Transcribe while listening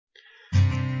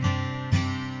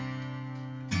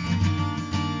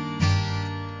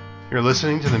You're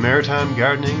listening to the Maritime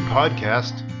Gardening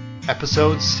Podcast,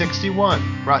 episode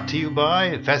 61, brought to you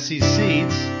by Vesey's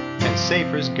Seeds and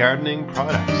Safer's Gardening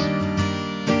Products.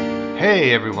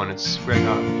 Hey everyone, it's Greg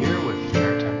Hoffman here with the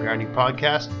Maritime Gardening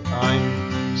Podcast.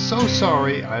 I'm so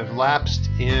sorry I've lapsed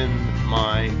in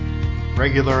my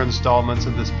regular installments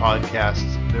of this podcast.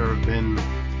 There have been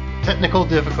technical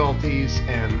difficulties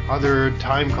and other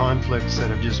time conflicts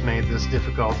that have just made this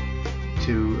difficult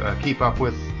to keep up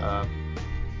with.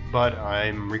 But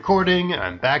I'm recording,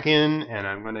 I'm back in, and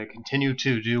I'm going to continue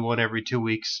to do one every 2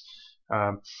 weeks.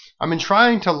 I've been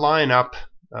trying to line up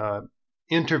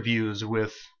interviews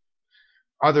with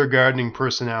other gardening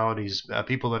personalities,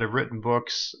 people that have written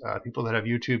books, people that have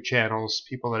YouTube channels,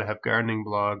 people that have gardening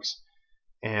blogs,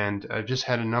 and I've just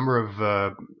had a number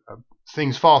of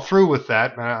things fall through with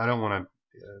that. I don't want to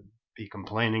be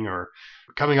complaining or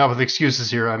coming up with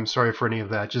excuses here. I'm sorry for any of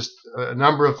that. Just a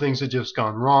number of things have just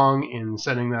gone wrong in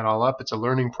setting that all up. It's a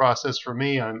learning process for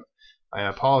me. I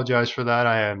apologize for that.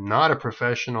 I am not a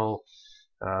professional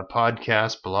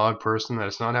podcast blog person.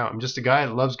 That's not how. I'm just a guy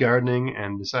that loves gardening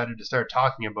and decided to start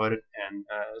talking about it and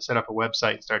set up a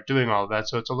website and start doing all of that.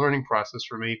 So it's a learning process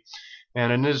for me.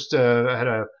 And I just had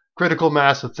a critical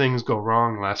mass of things go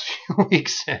wrong the last few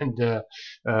weeks, and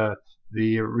the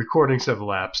recordings have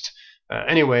lapsed.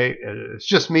 Anyway, it's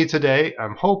just me today.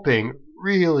 I'm hoping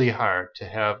really hard to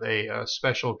have a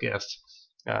special guest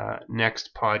next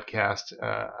podcast.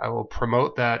 I will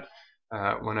promote that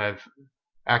when I've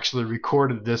actually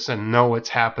recorded this and know what's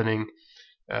happening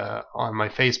on my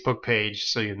Facebook page,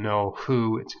 so you know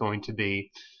who it's going to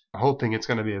be. I'm hoping it's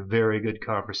going to be a very good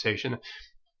conversation.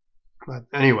 But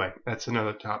anyway, that's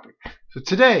another topic. So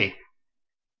today,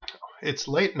 it's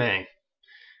late May.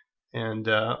 And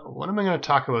what am I going to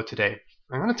talk about today?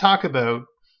 I'm going to talk about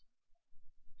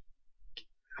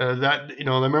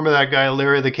remember that guy,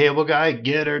 Larry the Cable Guy?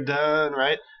 Get her done,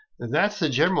 right? That's the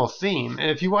general theme. And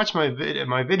if you watch my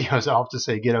videos, I'll have to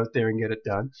say get out there and get it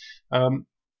done.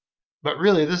 But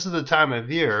really, this is the time of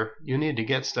year you need to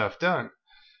get stuff done.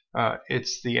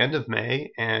 It's the end of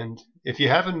May, and if you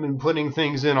haven't been putting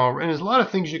things in already, and there's a lot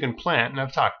of things you can plant, and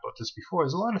I've talked about this before,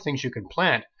 there's a lot of things you can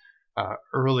plant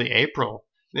early April.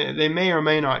 They may or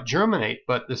may not germinate,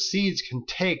 but the seeds can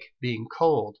take being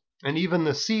cold. And even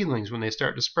the seedlings, when they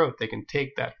start to sprout, they can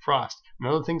take that frost. And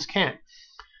other things can't.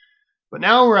 But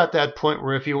now we're at that point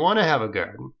where if you want to have a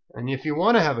garden, and if you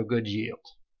want to have a good yield,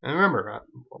 and remember,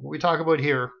 what we talk about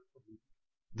here,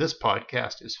 this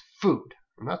podcast is food.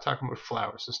 I'm not talking about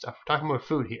flowers and stuff. We're talking about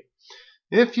food here.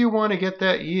 If you want to get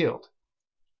that yield,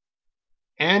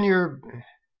 and you're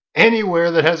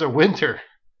anywhere that has a winter,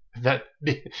 that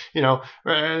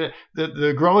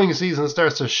the growing season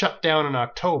starts to shut down in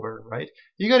October, right?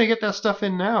 You got to get that stuff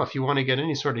in now if you want to get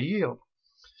any sort of yield.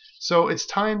 So it's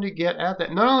time to get at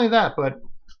that. Not only that, but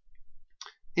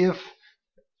if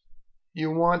you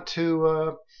want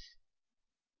to,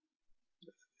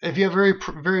 if you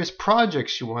have various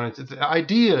projects you wanted to,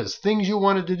 ideas, things you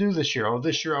wanted to do this year. Oh,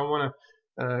 this year I want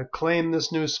to claim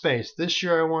this new space. This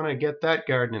year I want to get that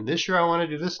garden in. This year I want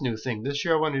to do this new thing. This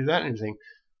year I want to do that new thing.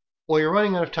 Well, you're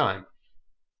running out of time,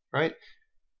 right?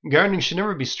 Gardening should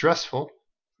never be stressful.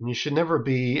 And you should never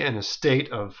be in a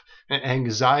state of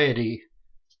anxiety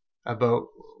about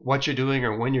what you're doing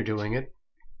or when you're doing it.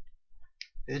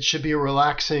 It should be a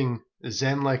relaxing,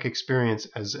 Zen-like experience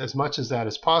as much as that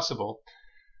is possible.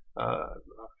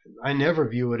 I never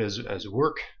view it as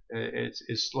work.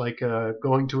 It's like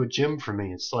going to a gym for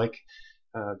me. It's like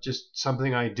just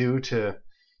something I do to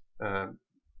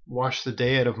wash the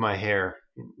day out of my hair.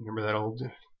 Remember that old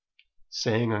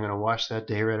saying, I'm going to wash that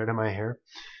day right out of my hair?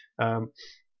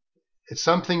 It's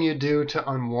something you do to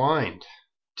unwind,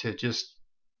 to just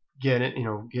get it,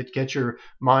 get your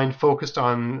mind focused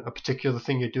on a particular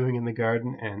thing you're doing in the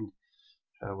garden, and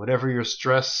whatever your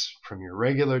stress from your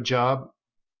regular job,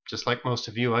 just like most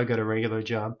of you, I got a regular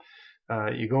job.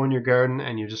 You go in your garden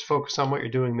and you just focus on what you're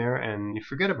doing there, and you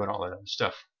forget about all that other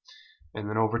stuff. And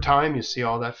then over time, you see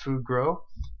all that food grow.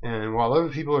 And while other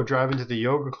people are driving to the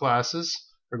yoga classes,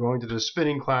 or going to the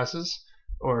spinning classes,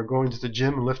 or going to the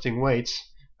gym and lifting weights,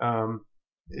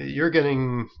 you're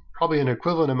getting probably an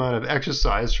equivalent amount of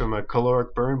exercise from a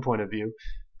caloric burn point of view.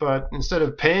 But instead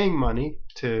of paying money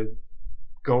to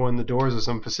go in the doors of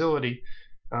some facility,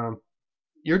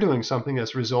 you're doing something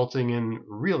that's resulting in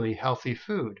really healthy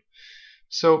food.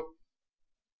 So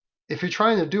if you're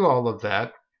trying to do all of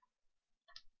that,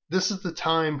 this is the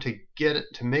time to get it,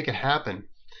 to make it happen.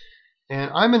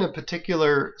 And I'm in a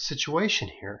particular situation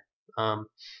here.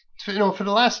 For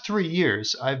the last 3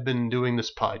 years, I've been doing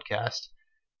this podcast,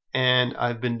 and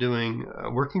I've been doing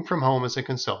working from home as a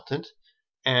consultant,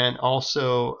 and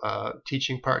also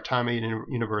teaching part-time at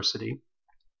university,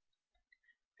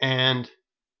 and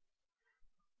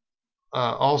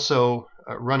also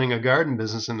running a garden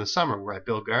business in the summer where I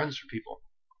build gardens for people.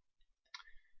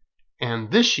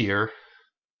 And this year,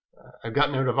 I've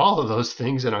gotten out of all of those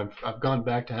things, and I've gone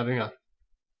back to having a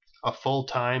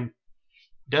full-time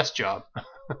desk job,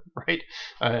 right?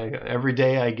 Every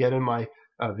day I get in my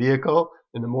vehicle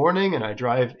in the morning and I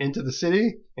drive into the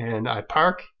city and I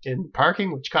park in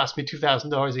parking, which costs me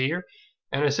 $2,000 a year.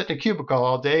 And I sit in a cubicle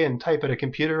all day and type at a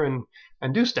computer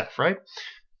and do stuff, right?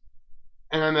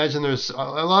 And I imagine there's a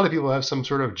lot of people have some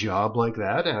sort of job like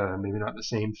that, maybe not the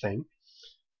same thing.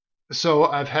 So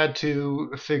I've had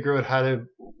to figure out how to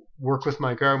work with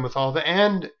my garden with all the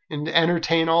and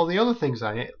entertain all the other things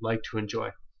I like to enjoy.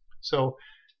 So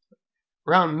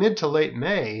around mid to late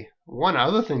May, one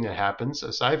other thing that happens,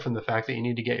 aside from the fact that you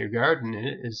need to get your garden in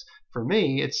it, is for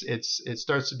me, it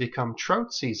starts to become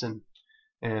trout season,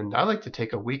 and I like to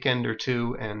take a weekend or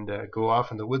two and go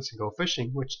off in the woods and go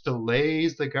fishing, which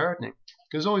delays the gardening.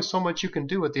 There's only so much you can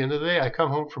do at the end of the day. I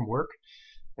come home from work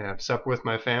and have supper with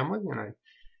my family, and I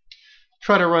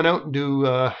try to run out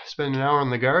and spend an hour in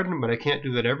the garden, but I can't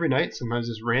do that every night. Sometimes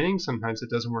it's raining, sometimes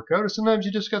it doesn't work out, or sometimes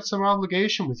you just got some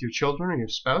obligation with your children or your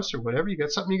spouse or whatever. You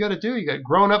got something you got to do. You got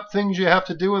grown-up things you have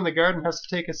to do, and the garden has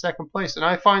to take a second place. And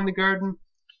I find the garden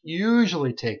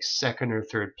usually takes second or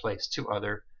third place to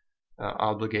other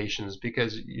obligations,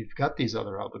 because you've got these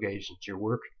other obligations: your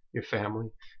work, your family,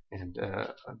 and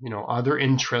other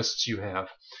interests you have.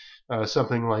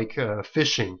 Something like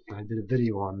fishing. I did a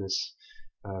video on this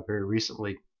very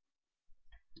recently.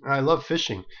 I love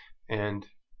fishing, and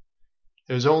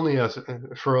there's only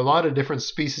for a lot of different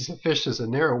species of fish, there's a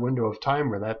narrow window of time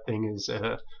where that thing is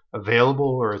available,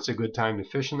 or it's a good time to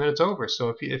fish, and then it's over.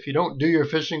 So if you don't do your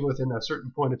fishing within a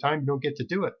certain point of time, you don't get to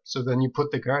do it. So then you put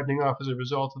the gardening off as a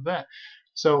result of that.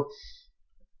 So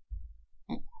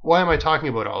why am I talking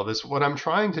about all of this? What I'm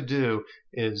trying to do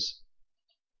is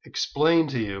explain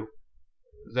to you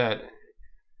that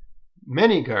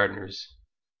many gardeners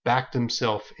back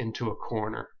themselves into a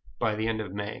corner by the end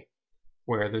of May,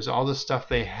 where there's all this stuff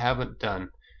they haven't done,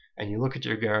 and you look at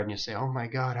your garden and you say, oh my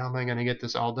God, how am I going to get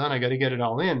this all done? I got to get it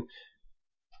all in.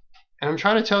 And I'm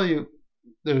trying to tell you,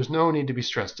 there's no need to be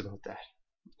stressed about that.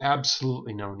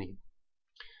 Absolutely no need.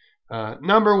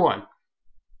 Number one,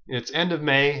 it's end of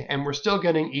May, and we're still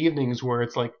getting evenings where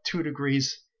it's like 2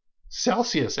 degrees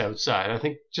Celsius outside. I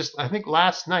think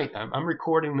last night, I'm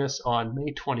recording this on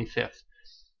May 25th.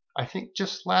 I think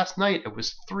just last night it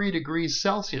was 3 degrees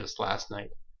Celsius last night.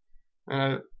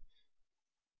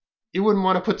 You wouldn't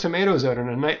want to put tomatoes out on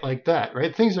a night like that,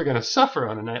 right? Things are going to suffer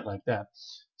on a night like that.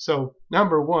 So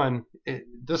number one,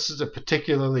 this is a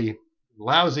particularly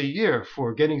lousy year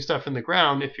for getting stuff in the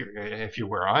ground if you're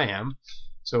where I am.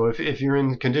 So if you're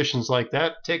in conditions like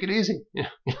that, take it easy.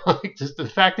 Like just the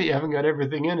fact that you haven't got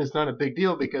everything in is not a big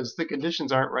deal, because the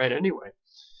conditions aren't right anyway.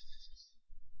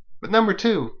 But number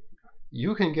two,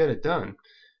 you can get it done.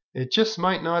 It just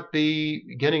might not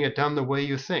be getting it done the way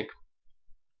you think.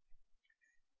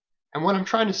 And what I'm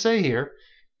trying to say here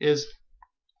is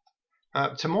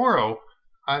tomorrow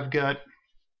I've got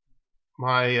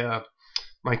my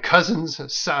my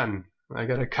cousin's son. I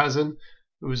got a cousin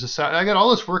who's a son. I got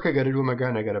all this work I got to do in my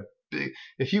garden. I got a big,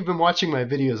 if you've been watching my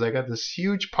videos, I got this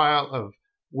huge pile of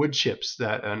wood chips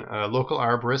that a local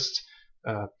arborist,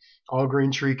 All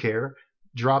Green Tree Care,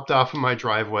 dropped off in my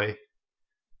driveway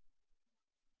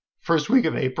first week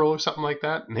of April or something like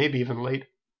that, maybe even late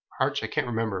March. I can't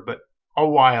remember, but a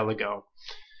while ago.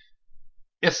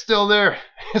 It's still there.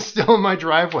 It's still in my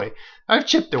driveway. I've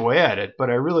chipped away at it, but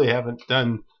I really haven't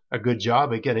done a good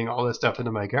job at getting all this stuff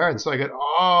into my garden. So I got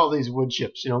all these wood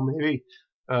chips, maybe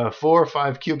 4 or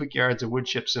 5 cubic yards of wood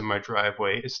chips in my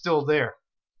driveway. It's still there.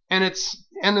 And it's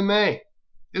end of May.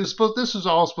 This was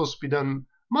all supposed to be done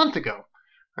a month ago,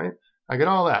 right? I got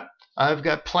all that. I've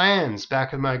got plans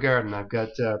back in my garden. I've got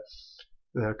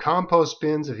the compost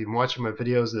bins. If you've been watching my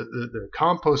videos, the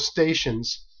compost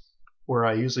stations where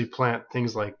I usually plant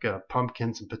things like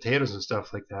pumpkins and potatoes and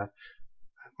stuff like that.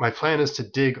 My plan is to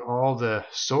dig all the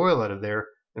soil out of there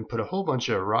and put a whole bunch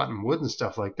of rotten wood and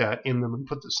stuff like that in them, and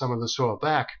put some of the soil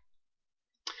back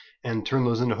and turn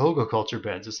those into hugelkultur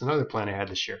beds. It's another plan I had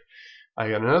this year. I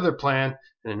got another plan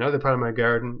in another part of my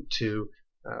garden to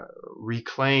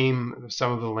reclaim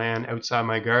some of the land outside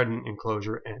my garden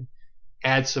enclosure and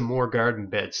add some more garden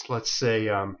beds. Let's say,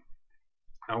 how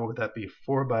would that be?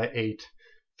 4 by 8,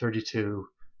 32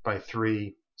 by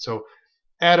 3. So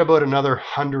add about another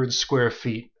 100 square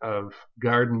feet of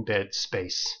garden bed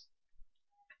space.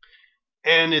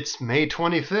 And it's May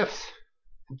 25th.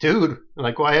 dude,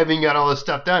 like, why haven't you got all this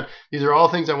stuff done? These are all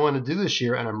things I want to do this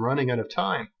year, and I'm running out of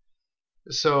time.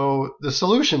 So the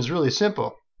solution is really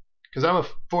simple, because I'm a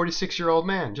 46-year-old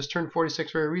man, just turned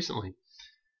 46 very recently.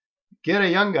 Get a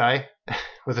young guy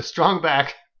with a strong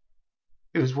back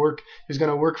who's going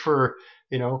to work for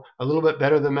a little bit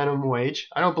better than minimum wage.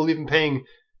 I don't believe in paying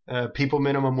people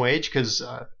minimum wage because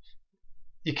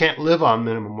you can't live on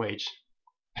minimum wage,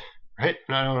 right?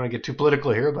 And I don't want to get too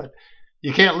political here, but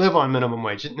you can't live on minimum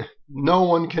wage. No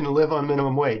one can live on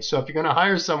minimum wage. So if you're going to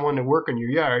hire someone to work in your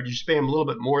yard, you should pay them a little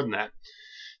bit more than that.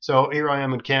 So here I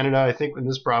am in Canada. I think in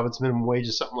this province, minimum wage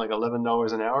is something like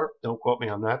 $11 an hour. Don't quote me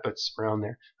on that, but it's around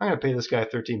there. I'm going to pay this guy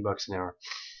 $13 an hour.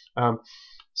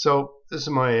 So this is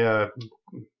my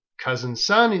cousin's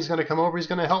son. He's going to come over. He's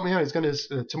going to help me out.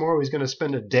 Tomorrow he's going to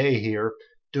spend a day here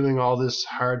doing all this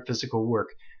hard physical work.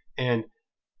 And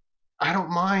I don't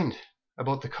mind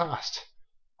about the cost.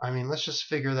 I mean, let's just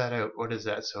figure that out. What is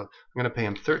that? So I'm going to pay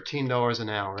him $13 an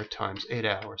hour times 8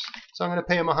 hours. So I'm going to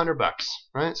pay him $100,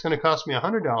 right? It's going to cost me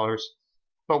 $100.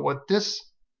 But what this,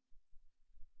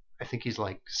 I think he's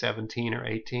like 17 or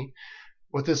 18.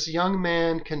 What this young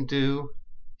man can do,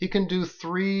 he can do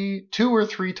 2 or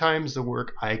 3 times the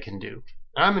work I can do.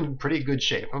 I'm in pretty good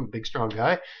shape. I'm a big, strong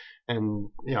guy. And,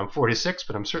 I'm 46,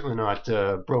 but I'm certainly not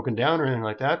broken down or anything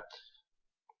like that.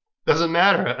 Doesn't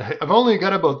matter. I've only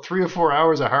got about 3 or 4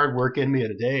 hours of hard work in me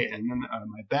in a day, and then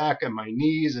my back and my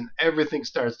knees and everything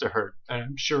starts to hurt. And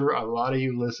I'm sure a lot of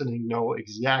you listening know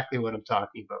exactly what I'm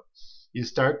talking about. You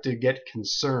start to get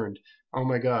concerned. Oh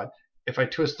my God, if I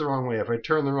twist the wrong way, if I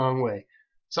turn the wrong way,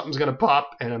 something's going to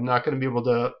pop and I'm not going to be able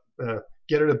to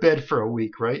get out of bed for a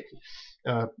week, right?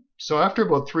 So after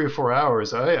about 3 or 4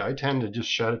 hours, I tend to just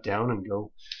shut it down and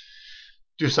go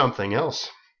do something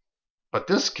else. But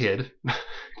this kid,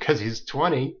 because he's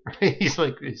 20, right?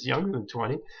 He's younger than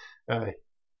 20. I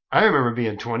remember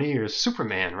being 20 years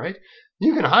Superman, right?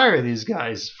 You can hire these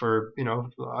guys for,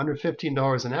 under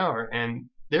 $15 an hour, and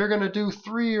they're going to do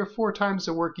 3 or 4 times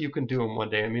the work you can do in one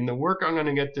day. I mean, the work I'm going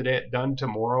to get done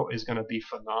tomorrow is going to be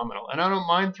phenomenal, and I don't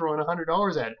mind throwing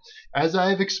 $100 at it. As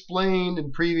I've explained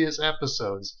in previous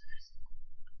episodes,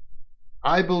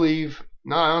 I don't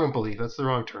believe, that's the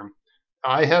wrong term.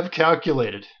 I have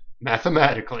calculated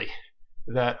mathematically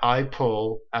that I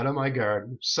pull out of my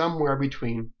garden somewhere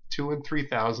between $2,000 and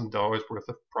 $3,000 worth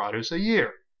of produce a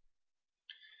year.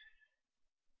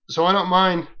 So I don't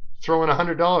mind throwing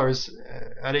 $100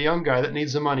 at a young guy that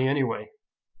needs the money anyway,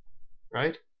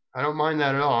 right? I don't mind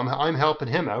that at all. I'm helping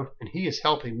him out, and he is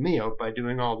helping me out by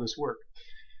doing all this work.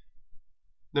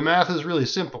 The math is really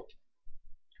simple,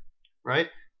 right?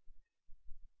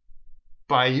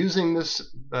 By using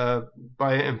this,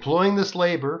 by employing this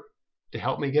labor to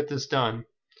help me get this done,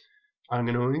 I'm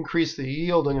going to increase the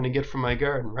yield I'm going to get from my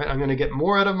garden, right? I'm going to get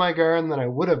more out of my garden than I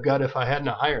would have got if I hadn't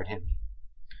hired him.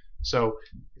 So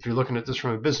if you're looking at this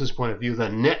from a business point of view, the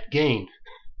net gain,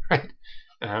 right?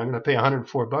 I'm going to pay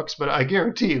 $104, but I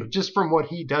guarantee you, just from what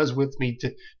he does with me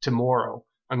tomorrow,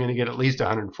 I'm going to get at least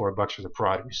 $104 for the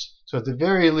produce. So at the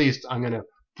very least, I'm going to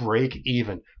break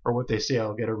even, or what they say,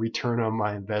 I'll get a return on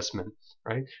my investment,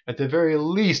 right? At the very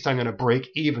least, I'm going to break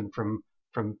even from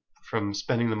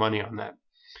spending the money on that.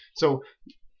 So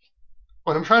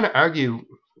what I'm trying to argue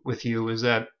with you is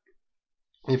that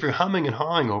if you're humming and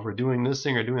hawing over doing this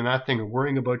thing or doing that thing or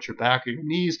worrying about your back or your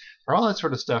knees or all that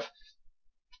sort of stuff,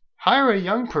 hire a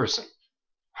young person.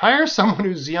 Hire someone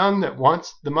who's young that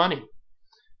wants the money.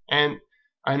 And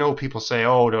I know people say,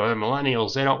 oh, the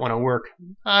millennials, they don't want to work.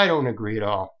 I don't agree at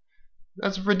all.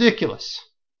 That's ridiculous.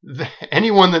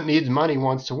 Anyone that needs money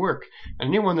wants to work. And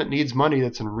anyone that needs money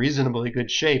that's in reasonably good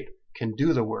shape can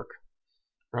do the work,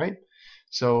 right?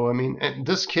 So, I mean,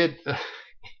 this kid,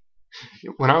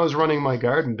 when I was running my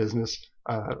garden business,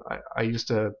 I used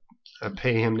to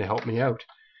pay him to help me out.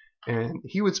 And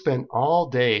he would spend all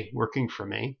day working for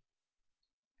me.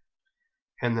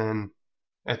 And then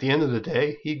at the end of the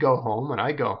day, he'd go home and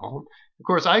I'd go home. Of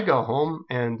course, I'd go home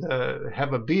and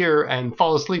have a beer and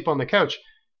fall asleep on the couch.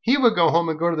 He would go home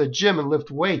and go to the gym and lift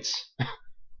weights.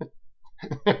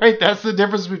 Right? That's the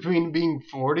difference between being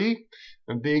 40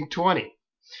 and being 20.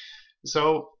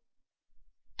 So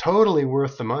totally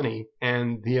worth the money,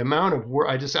 and the amount of work,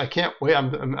 I can't wait.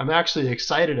 I'm actually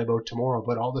excited about tomorrow,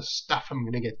 about all the stuff I'm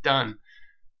going to get done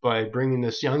by bringing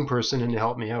this young person in to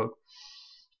help me out.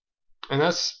 And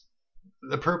that's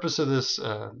the purpose of this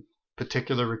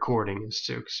particular recording, is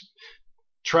to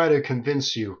try to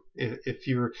convince you. If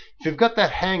you've got that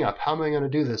hang up, how am I going to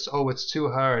do this? Oh, it's too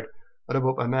hard. What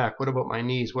about my back? What about my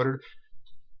knees?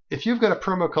 If you've got a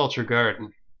permaculture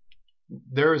garden,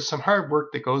 there is some hard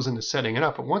work that goes into setting it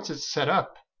up, but once it's set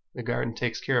up, The garden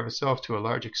takes care of itself to a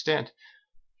large extent.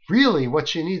 Really,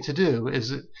 what you need to do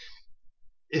is,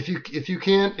 if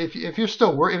you're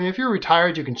still working, I mean, if you're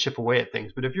retired, you can chip away at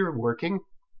things. But if you're working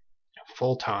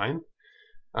full time,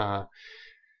 and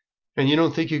you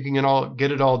don't think you can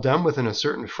get it all done within a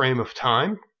certain frame of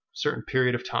time, certain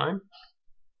period of time,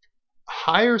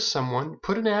 hire someone,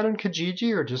 put an ad on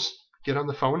Kijiji, or just get on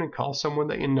the phone and call someone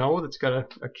that you know that's got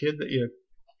a kid that you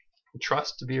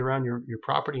trust to be around your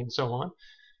property and so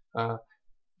on.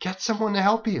 Get someone to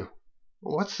help you.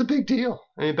 What's the big deal?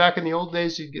 I mean, back in the old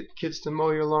days, you'd get kids to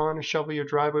mow your lawn or shovel your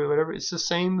driveway or whatever. It's the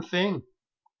same thing.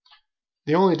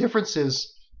 The only difference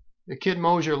is the kid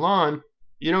mows your lawn,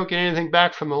 you don't get anything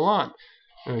back from the lawn.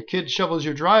 When a kid shovels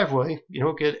your driveway, you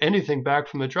don't get anything back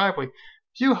from the driveway.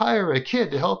 If you hire a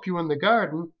kid to help you in the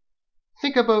garden,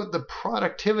 think about the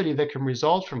productivity that can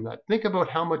result from that. Think about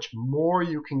how much more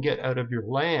you can get out of your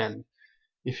land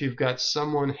if you've got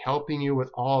someone helping you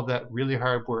with all of that really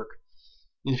hard work.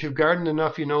 And if you've gardened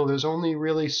enough, you know there's only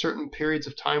really certain periods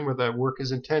of time where that work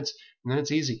is intense, and then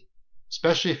it's easy,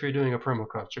 especially if you're doing a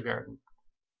permaculture garden,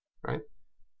 right?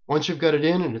 Once you've got it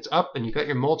in and it's up and you got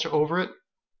your mulch over it,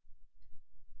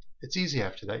 it's easy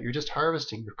after that. You're just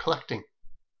harvesting, you're collecting.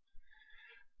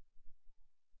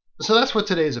 So that's what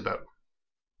today's about.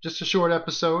 Just a short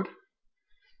episode.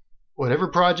 Whatever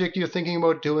project you're thinking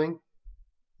about doing,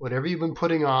 whatever you've been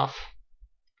putting off,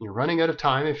 you're running out of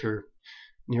time if you're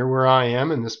near where I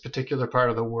am in this particular part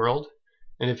of the world.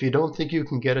 And if you don't think you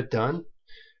can get it done,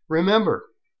 remember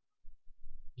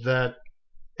that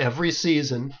every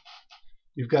season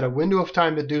you've got a window of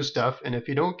time to do stuff, and if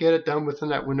you don't get it done within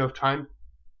that window of time,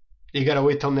 you got to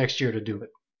wait till next year to do it.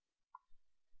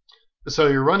 So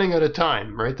you're running out of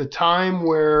time, right? The time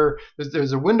where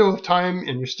there's a window of time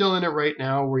and you're still in it right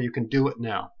now where you can do it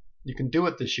now. You can do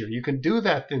it this year. You can do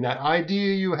that thing, that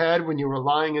idea you had when you were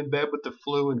lying in bed with the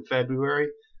flu in February,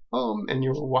 and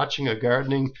you were watching a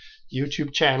gardening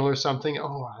YouTube channel or something.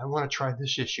 Oh, I want to try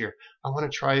this year. I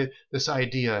want to try this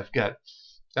idea I've got.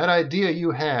 That idea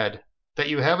you had that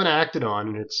you haven't acted on,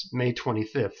 and it's May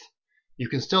 25th. You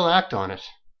can still act on it,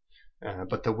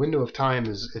 but the window of time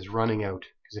is running out.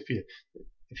 Because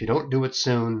if you don't do it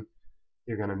soon,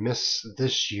 you're going to miss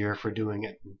this year for doing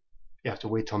it. You have to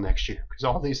wait till next year, because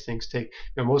all these things take,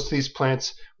 most of these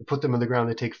plants, we put them in the ground,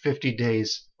 they take 50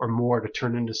 days or more to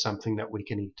turn into something that we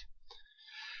can eat.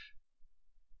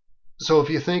 So if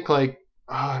you think like,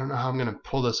 oh, I don't know how I'm going to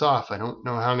pull this off, I don't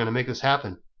know how I'm going to make this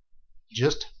happen,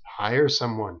 just hire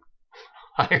someone.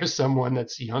 Hire someone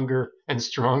that's younger and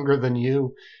stronger than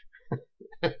you.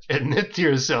 Admit to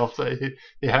yourself that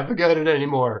you haven't got it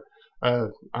anymore.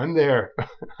 I'm there.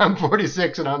 I'm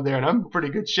 46 and I'm there, and I'm in pretty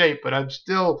good shape, but I'm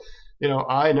still,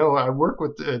 I know I work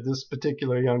with this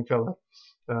particular young fella.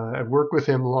 I've worked with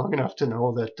him long enough to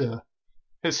know that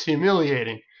it's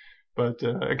humiliating, but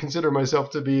I consider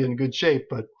myself to be in good shape,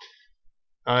 but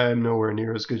I am nowhere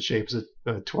near as good shape as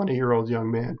a 20-year-old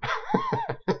young man.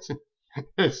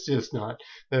 It's just not.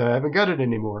 I haven't got it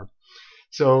anymore.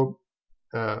 So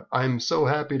I'm so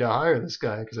happy to hire this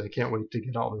guy because I can't wait to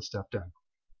get all this stuff done.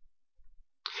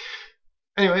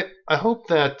 Anyway, I hope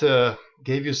that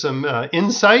gave you some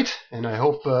insight, and I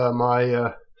hope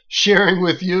my sharing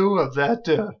with you of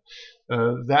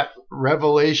that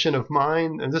revelation of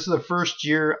mine, and this is the first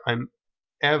year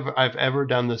I've ever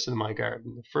done this in my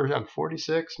garden. I'm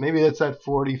 46, maybe that's at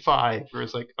 45, where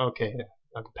it's like, okay,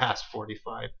 I'm past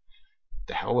 45.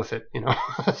 The hell with it,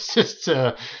 just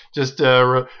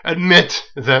admit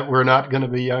that we're not going to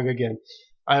be young again.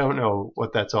 I don't know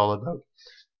what that's all about,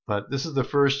 but this is the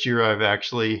first year I've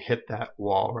actually hit that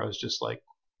wall where I was just like,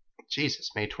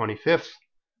 Jesus, May 25th,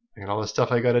 I got all this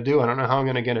stuff I got to do. I don't know how I'm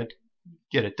going to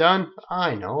get it done.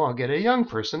 I know I'll get a young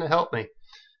person to help me.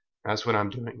 That's what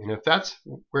I'm doing. And if that's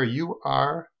where you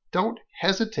are, don't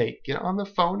hesitate. Get on the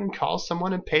phone and call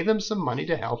someone and pay them some money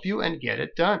to help you and get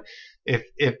it done. If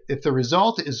the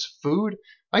result is food,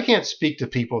 I can't speak to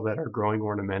people that are growing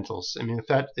ornamentals. I mean,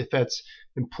 if that's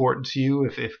important to you,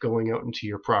 if going out into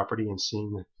your property and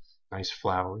seeing the nice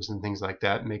flowers and things like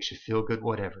that makes you feel good,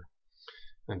 whatever.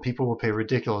 And people will pay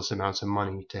ridiculous amounts of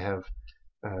money to have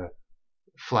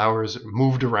flowers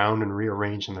moved around and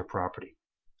rearranged in their property.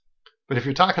 But if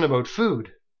you're talking about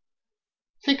food,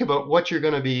 think about what you're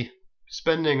going to be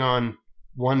spending on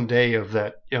one day of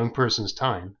that young person's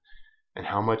time and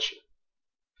how much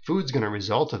food's going to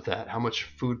result of that, how much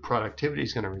food productivity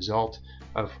is going to result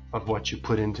of what you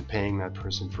put into paying that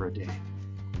person for a day.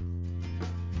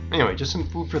 Anyway, just some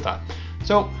food for thought.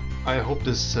 So I hope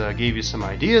this gave you some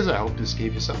ideas. I hope this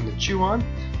gave you something to chew on.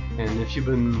 And if you've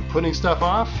been putting stuff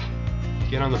off,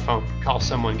 get on the phone, call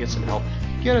someone, get some help,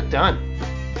 get it done,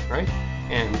 right?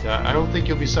 and I don't think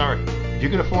you'll be sorry. If you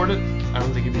can afford it, I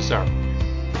don't think you'll be sorry.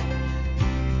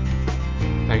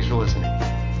 Thanks for listening.